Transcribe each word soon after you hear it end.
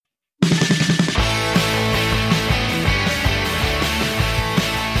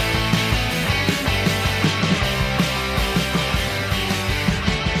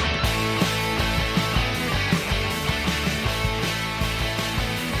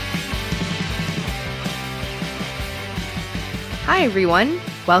Hi everyone,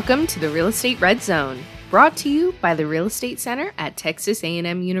 welcome to the Real Estate Red Zone, brought to you by the Real Estate Center at Texas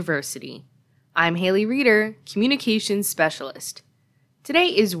A&M University. I'm Haley Reeder, Communications Specialist. Today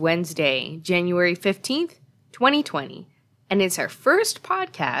is Wednesday, January 15th, 2020, and it's our first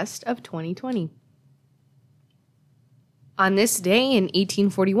podcast of 2020. On this day in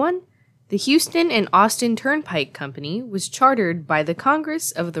 1841, the Houston and Austin Turnpike Company was chartered by the Congress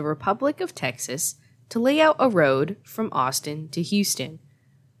of the Republic of Texas to lay out a road from Austin to Houston.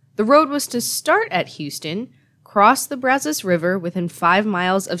 The road was to start at Houston, cross the Brazos River within 5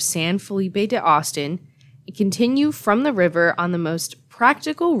 miles of San Felipe de Austin, and continue from the river on the most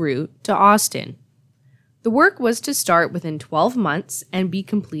practical route to Austin. The work was to start within 12 months and be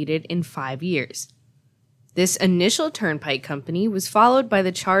completed in 5 years. This initial turnpike company was followed by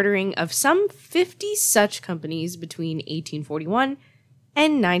the chartering of some 50 such companies between 1841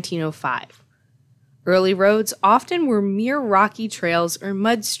 and 1905. Early roads often were mere rocky trails or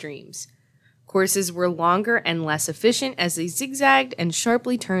mud streams. Courses were longer and less efficient as they zigzagged and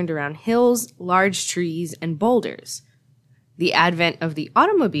sharply turned around hills, large trees, and boulders. The advent of the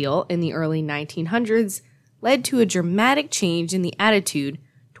automobile in the early 1900s led to a dramatic change in the attitude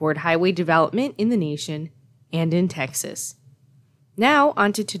toward highway development in the nation and in Texas. Now,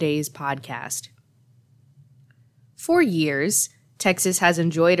 onto today's podcast. For years, Texas has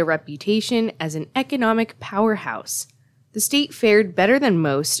enjoyed a reputation as an economic powerhouse. The state fared better than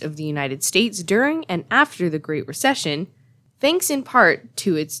most of the United States during and after the Great Recession, thanks in part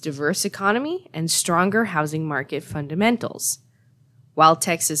to its diverse economy and stronger housing market fundamentals. While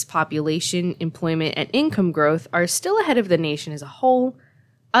Texas population, employment, and income growth are still ahead of the nation as a whole,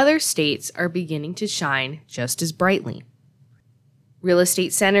 other states are beginning to shine just as brightly. Real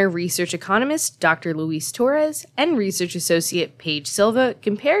Estate Center Research Economist Dr. Torres and Research Associate Paige Silva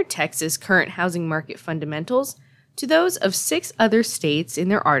compared Texas' current housing market fundamentals to those of 6 other states in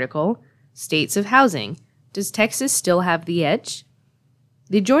their article, States of Housing. Does Texas still have the edge?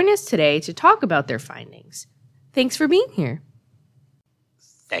 They join us today to talk about their findings. Thanks for being here.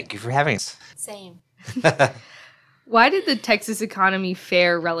 Thank you for having us. Same. Why did the Texas economy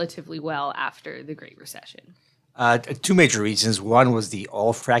fare relatively well after the Great Recession? 2 major reasons. One was the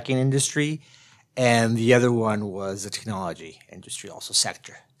oil fracking industry, and the other one was the technology industry, also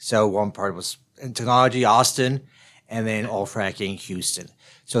sector. So one part was in technology, Austin, and then oil fracking, Houston.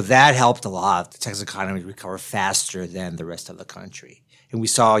 So that helped a lot. The Texas economy recover faster than the rest of the country. And we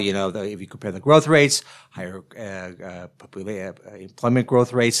saw, if you compare the growth rates, higher employment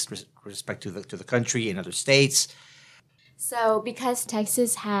growth rates with respect to the country and other states. So because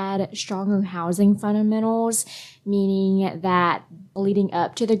Texas had stronger housing fundamentals, meaning that leading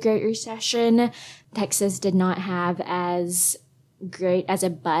up to the Great Recession, Texas did not have as great as a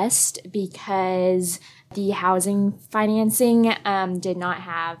bust because the housing financing did not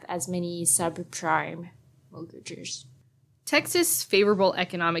have as many subprime mortgages. Texas' favorable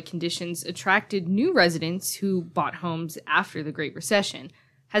economic conditions attracted new residents who bought homes after the Great Recession.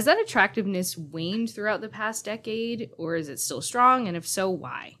 Has that attractiveness waned throughout the past decade, or is it still strong? And if so,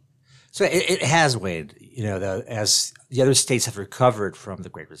 why? So it has waned. As the other states have recovered from the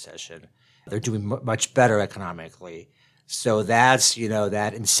Great Recession, they're doing much better economically. So that's,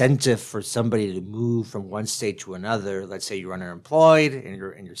 that incentive for somebody to move from one state to another. Let's say you're unemployed in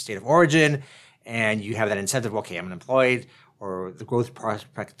your state of origin, and you have that incentive. Okay, I'm unemployed, or the growth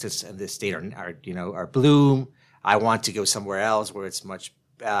prospects in this state are bloom. I want to go somewhere else where it's much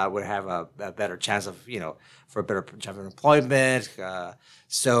would have a better chance of for a better chance of employment.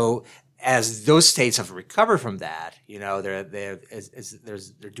 So as those states have recovered from that, they're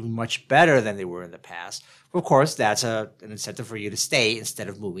doing much better than they were in the past. Of course, that's an incentive for you to stay instead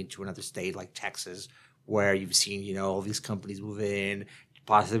of moving to another state like Texas, where you've seen all these companies move in,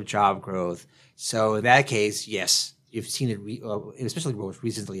 positive job growth. So in that case, yes, you've seen it, especially most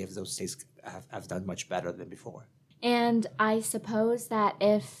recently, if those states have done much better than before. And I suppose that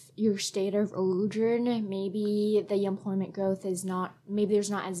if your state of origin, maybe the employment growth maybe there's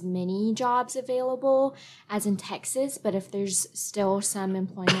not as many jobs available as in Texas, but if there's still some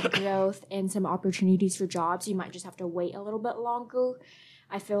employment growth and some opportunities for jobs, you might just have to wait a little bit longer.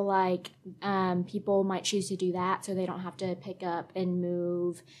 I feel like people might choose to do that so they don't have to pick up and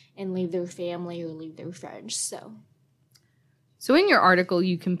move and leave their family or leave their friends. So in your article,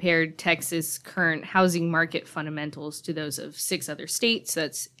 you compared Texas' current housing market fundamentals to those of 6 other states.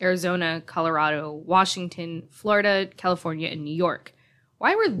 That's Arizona, Colorado, Washington, Florida, California, and New York.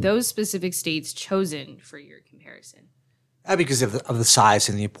 Why were those specific states chosen for your comparison? Because of the size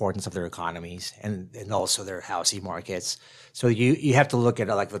and the importance of their economies and also their housing markets. So you have to look at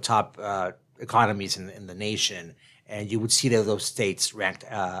like the top economies in the nation and you would see that those states ranked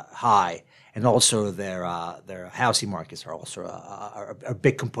high, and also their housing markets are also a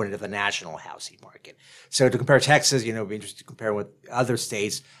big component of the national housing market. So to compare Texas, it'd be interesting to compare with other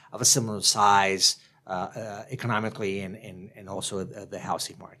states of a similar size economically and also the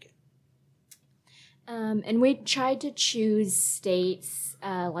housing market. And we tried to choose states,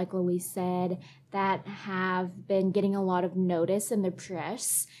 like Louise said, that have been getting a lot of notice in the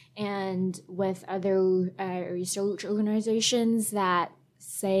press and with other research organizations that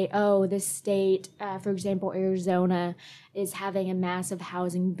say, oh, this state, for example, Arizona, is having a massive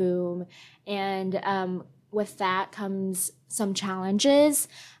housing boom. And with that comes some challenges.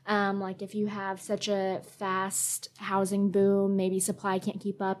 Like if you have such a fast housing boom, maybe supply can't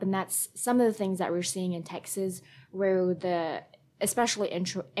keep up. And that's some of the things that we're seeing in Texas, where especially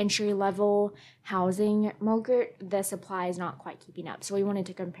entry-level housing market, the supply is not quite keeping up. So we wanted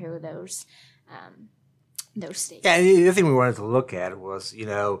to compare those states. Yeah, and the other thing we wanted to look at was,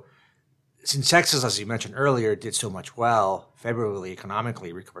 since Texas, as you mentioned earlier, did so much well, favorably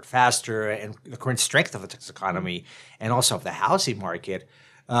economically, recovered faster, and the current strength of the Texas economy and also of the housing market,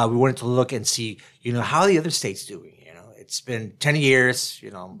 we wanted to look and see, how are the other states doing? It's been 10 years,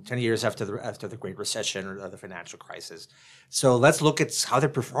 10 years after the Great Recession or the financial crisis. So let's look at how they're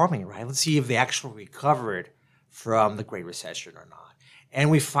performing, right? Let's see if they actually recovered from the Great Recession or not.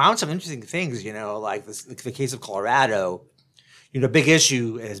 And we found some interesting things, like the case of Colorado. The big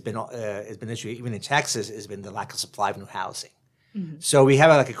issue has been an issue even in Texas has been the lack of supply of new housing. Mm-hmm. So we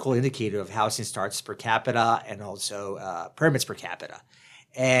have a cool indicator of housing starts per capita and also permits per capita.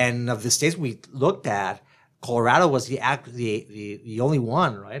 And of the states we looked at, Colorado was the only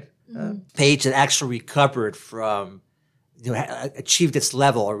one, right? Mm-hmm. Paige that actually recovered from, achieved its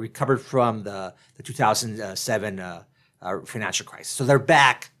level or recovered from the 2007 financial crisis. So they're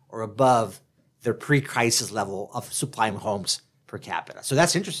back or above their pre-crisis level of supplying homes per capita. So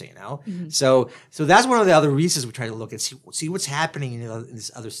that's interesting, Mm-hmm. So that's one of the other reasons we try to look and see what's happening in these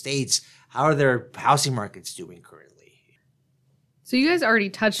other states. How are their housing markets doing currently? So you guys already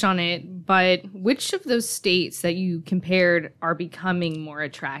touched on it, but which of those states that you compared are becoming more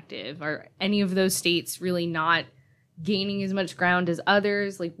attractive? Are any of those states really not gaining as much ground as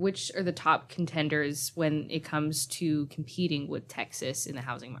others? Like, which are the top contenders when it comes to competing with Texas in the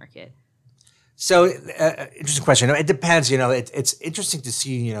housing market? So, interesting question. It depends. It's interesting to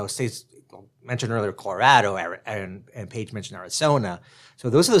see, states mentioned earlier, Colorado, and Paige mentioned Arizona. So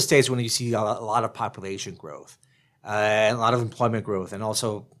those are the states when you see a lot of population growth. And a lot of employment growth, and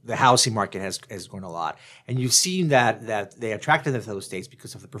also the housing market has grown a lot. And you've seen that they attracted to those states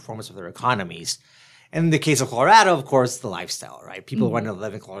because of the performance of their economies. And in the case of Colorado, of course, the lifestyle, right? People mm-hmm. want to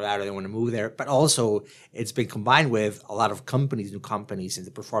live in Colorado, they want to move there, but also it's been combined with a lot of new companies, and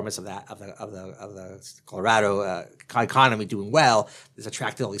the performance of the Colorado economy doing well has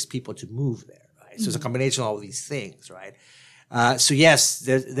attracted all these people to move there, right? Mm-hmm. So it's a combination of all these things, right? So yes,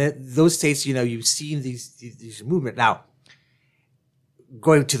 those states, you've seen these movement. Now,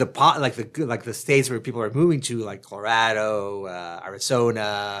 going to the states where people are moving to, like Colorado,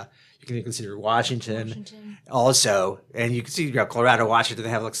 Arizona, you can consider Washington also, and you can see Colorado, Washington, they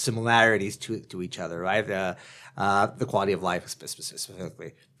have similarities to each other, right? The quality of life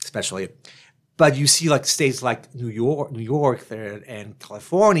specifically, especially, but you see states like New York there and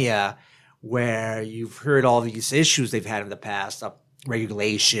California, where you've heard all these issues they've had in the past,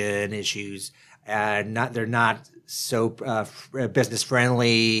 regulation issues, and they're not so business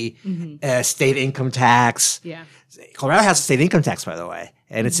friendly. Mm-hmm. State income tax. Yeah, Colorado has a state income tax, by the way,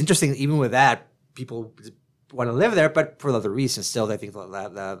 and mm-hmm. it's interesting. Even with that, people want to live there, but for other reasons. Still, they think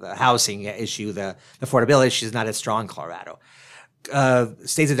the housing issue, the affordability issue, is not as strong in Colorado.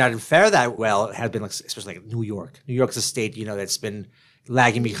 States that didn't fare that well have been, especially like New York. New York's a state that's been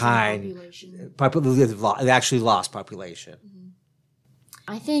lagging behind. They actually lost population. Mm-hmm.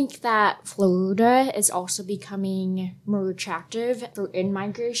 I think that Florida is also becoming more attractive for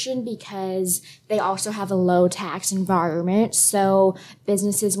in-migration because they also have a low tax environment. So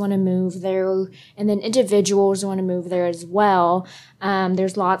businesses want to move there, and then individuals want to move there as well.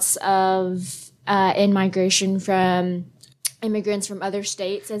 There's lots of in-migration from immigrants from other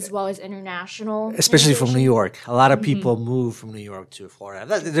states as well as international. Especially from New York. A lot of people move from New York to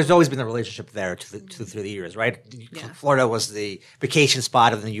Florida. There's always been a relationship there through the years, right? Yeah. Florida was the vacation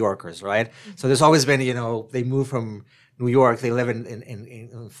spot of the New Yorkers, right? Mm-hmm. So there's always been, they move from New York, they live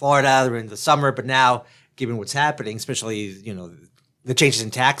in Florida, they're in the summer, but now, given what's happening, especially, the changes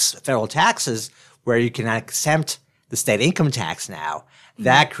in federal taxes, where you can exempt the state income tax now,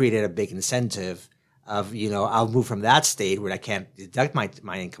 that created a big incentive of, I'll move from that state where I can't deduct my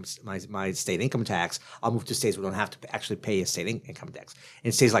income, my state income tax. I'll move to states where I don't have to actually pay a state income tax.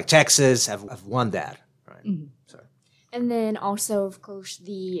 And states like Texas have won that, right? Mm-hmm. So. And then also, of course,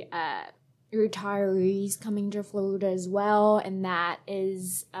 the retirees coming to Florida as well, and that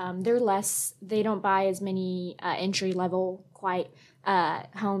is they don't buy as many entry level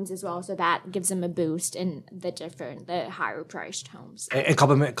homes as well, so that gives them a boost in the higher priced homes. And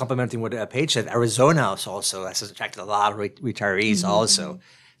complementing what Paige said, Arizona also has attracted a lot of retirees also.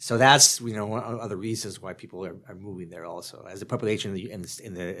 So that's one of the reasons why people are moving there also, as the population in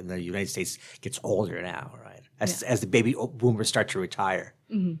the United States gets older now, right? As the baby boomers start to retire.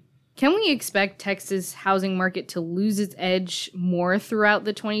 Mm-hmm. Can we expect Texas housing market to lose its edge more throughout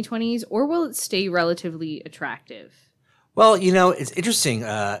the 2020s, or will it stay relatively attractive? Well, it's interesting.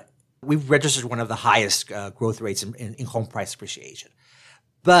 We've registered one of the highest growth rates in home price appreciation.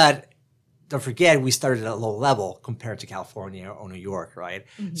 But don't forget, we started at a low level compared to California or New York, right?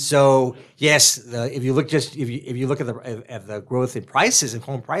 Mm-hmm. So yes, if you look at the growth in prices and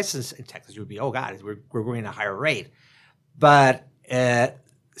home prices in Texas, you would be, oh God, we're growing at a higher rate. But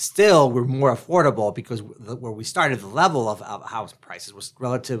still, we're more affordable because where we started, the level of house prices was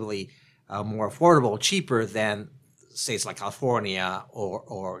relatively more affordable, cheaper than states like California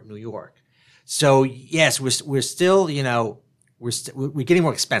or New York. So yes, we're still, we're getting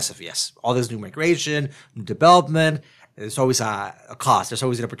more expensive. Yes, all this new migration, new development. There's always a cost. There's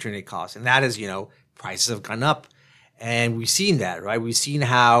always an opportunity cost, and that is, prices have gone up, and we've seen that, right? We've seen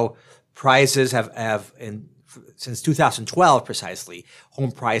how prices have since 2012 precisely,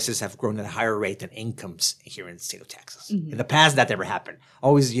 home prices have grown at a higher rate than incomes here in the state of Texas. Mm-hmm. In the past, that never happened.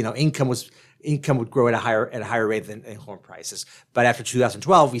 Always, income would grow at a higher rate than home prices. But after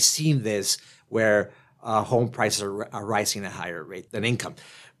 2012, we've seen this where home prices are rising at a higher rate than income.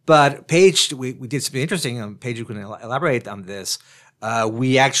 But Paige, we did something interesting. Paige, you can elaborate on this.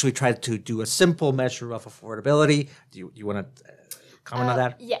 We actually tried to do a simple measure of affordability. Do you want to comment on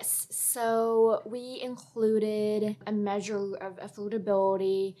that? Yes. So we included a measure of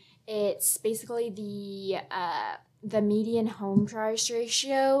affordability. It's basically the median home price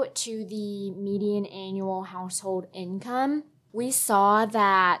ratio to the median annual household income. We saw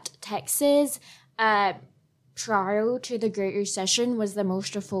that Texas, prior to the Great Recession, was the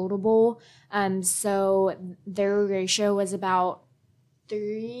most affordable. So their ratio was about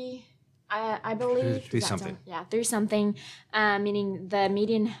 3, I believe. 3 something. 3 something, meaning the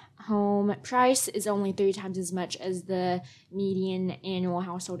median home price is only 3 times as much as the median annual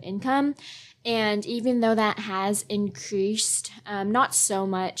household income. And even though that has increased, not so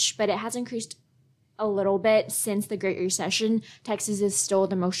much, but it has increased a little bit since the Great Recession, Texas is still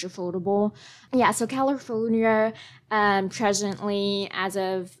the most affordable. Yeah, so California presently, as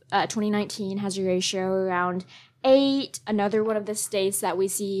of 2019, has a ratio around 8. Another one of the states that we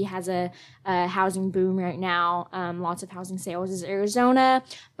see has a housing boom right now, lots of housing sales, is Arizona,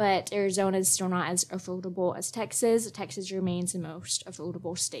 but Arizona is still not as affordable as Texas. Texas remains the most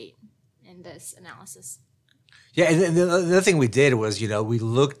affordable state in this analysis. Yeah, and the other thing we did was, we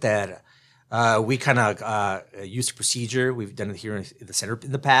looked at, we kind of used a procedure. We've done it here in the center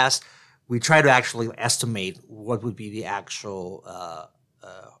in the past. We try to actually estimate what would be the actual,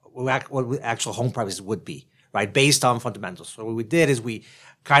 what actual home prices would be, right, based on fundamentals. So what we did is we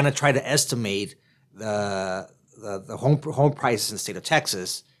kind of try to estimate the home prices in the state of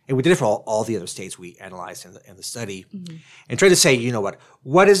Texas, and we did it for all the other states we analyzed in the study, mm-hmm. and try to say,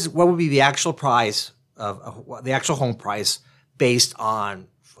 what would be the actual price of the actual home price based on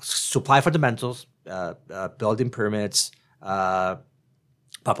supply fundamentals, building permits,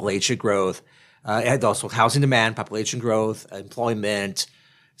 population growth, and also housing demand, population growth, employment.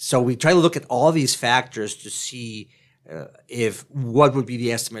 So we try to look at all these factors to see if what would be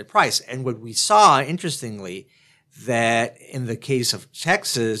the estimated price. And what we saw, interestingly, that in the case of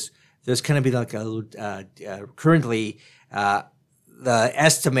Texas, there's going to be like currently the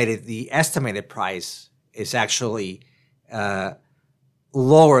estimated price is actually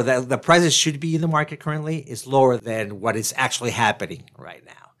lower. The prices should be in the market currently is lower than what is actually happening right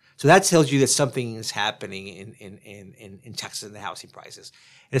now. So that tells you that something is happening in Texas in the housing prices.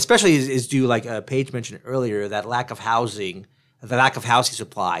 And especially is due, like Paige mentioned earlier, that lack of housing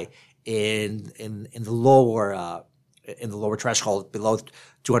supply in the lower threshold below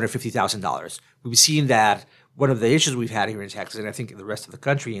 $250,000. We've seen that one of the issues we've had here in Texas, and I think in the rest of the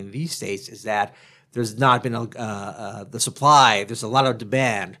country in these states, is that there's not been the supply. There's a lot of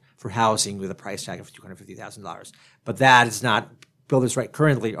demand for housing with a price tag of $250,000, but that is not builders right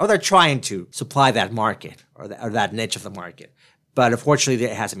currently, or they're trying to supply that market or that niche of the market. But unfortunately,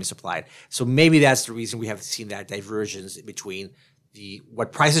 it hasn't been supplied. So maybe that's the reason we have seen that divergence between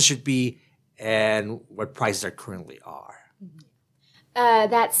what prices should be and what prices are currently are.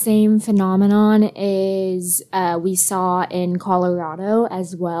 That same phenomenon is we saw in Colorado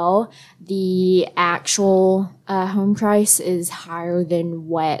as well. The actual home price is higher than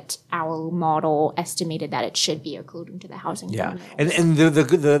what our model estimated that it should be according to the housing. Yeah, and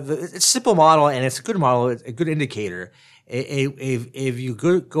the it's a simple model and it's a good model. It's a good indicator. If you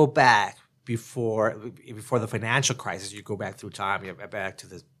go back before the financial crisis, you go back through time, you go back to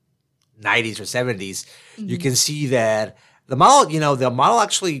the 90s or 70s, you can see that the model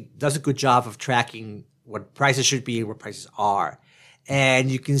actually does a good job of tracking what prices should be and what prices are.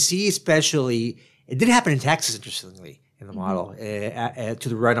 And you can see especially, it did happen in Texas, interestingly, in the model, to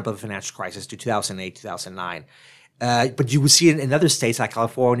the run-up of the financial crisis to 2008, 2009. But you would see it in other states like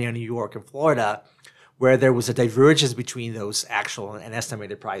California, New York, and Florida, where there was a divergence between those actual and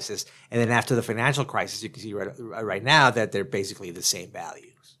estimated prices. And then after the financial crisis, you can see right now that they're basically the same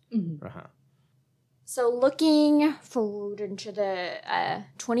values. Mm-hmm. Uh-huh. So looking forward into the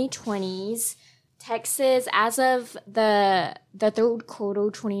 2020s, Texas, as of the third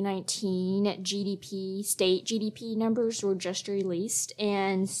quarter 2019 state GDP numbers were just released.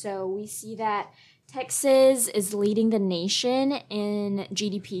 And so we see that Texas is leading the nation in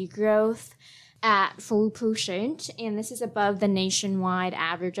GDP growth at 4%, and this is above the nationwide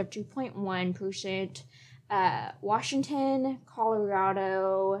average of 2.1%. Washington,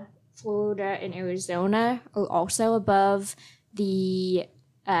 Colorado, Florida, and Arizona are also above the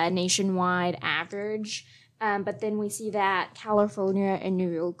nationwide average. But then we see that California and New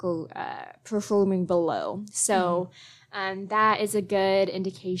York are performing below. So that is a good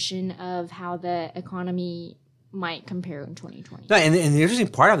indication of how the economy might compare in 2020. No, and the interesting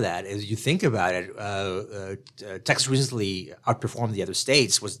part of that is you think about it, Texas recently outperformed the other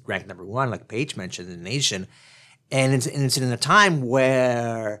states, was ranked number one, like Paige mentioned, in the nation. And it's in a time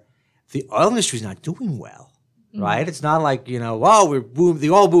where the oil industry is not doing well, right? It's not like, we're the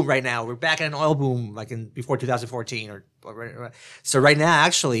oil boom right now. We're back in an oil boom like before 2014 so right now,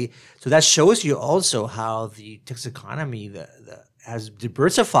 actually, so that shows you also how the Texas economy has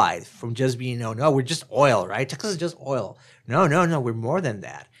diversified from just being, we're just oil, right? Texas is just oil. No, we're more than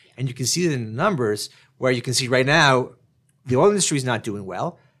that. And you can see it in the numbers where you can see right now the oil industry is not doing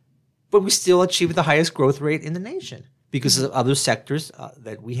well, but we still achieve the highest growth rate in the nation because of other sectors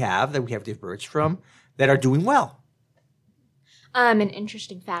that we have diverged from that are doing well. An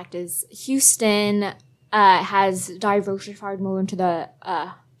interesting fact is Houston has diversified more into the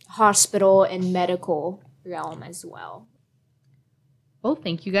hospital and medical realm as well. Well,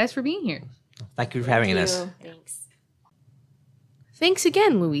 thank you guys for being here. Thank you for having us. Thanks. Thanks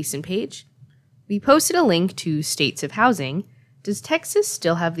again, Luis and Paige. We posted a link to States of Housing, Does Texas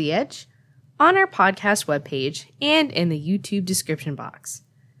Still Have the Edge? On our podcast webpage and in the YouTube description box.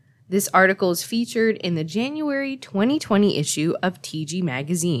 This article is featured in the January 2020 issue of TG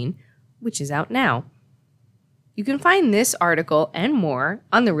Magazine, which is out now. You can find this article and more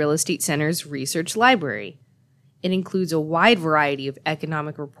on the Real Estate Center's Research Library. It includes a wide variety of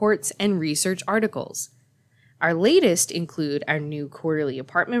economic reports and research articles. Our latest include our new quarterly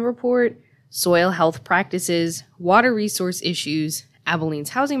apartment report, soil health practices, water resource issues, Abilene's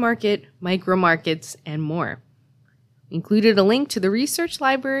housing market, micro markets, and more. We included a link to the research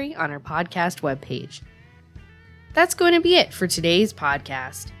library on our podcast webpage. That's going to be it for today's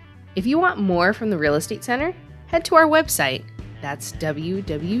podcast. If you want more from the Real Estate Center, head to our website. That's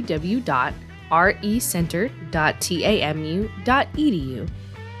www.recenter.tamu.edu.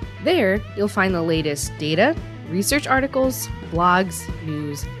 There, you'll find the latest data, research articles, blogs,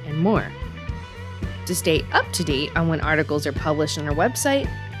 news, and more. To stay up to date on when articles are published on our website,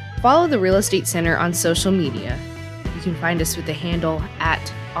 follow the Real Estate Center on social media. You can find us with the handle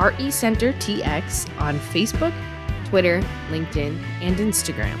 @RECenterTX on Facebook, Twitter, LinkedIn, and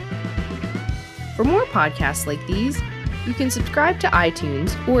Instagram. For more podcasts like these, you can subscribe to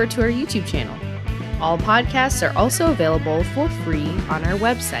iTunes or to our YouTube channel. All podcasts are also available for free on our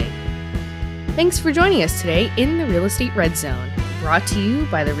website. Thanks for joining us today in the Real Estate Red Zone, brought to you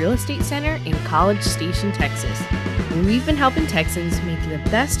by the Real Estate Center in College Station, Texas, where we've been helping Texans make the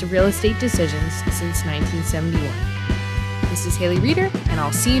best real estate decisions since 1971. This is Haley Reeder, and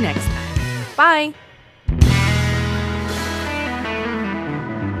I'll see you next time. Bye!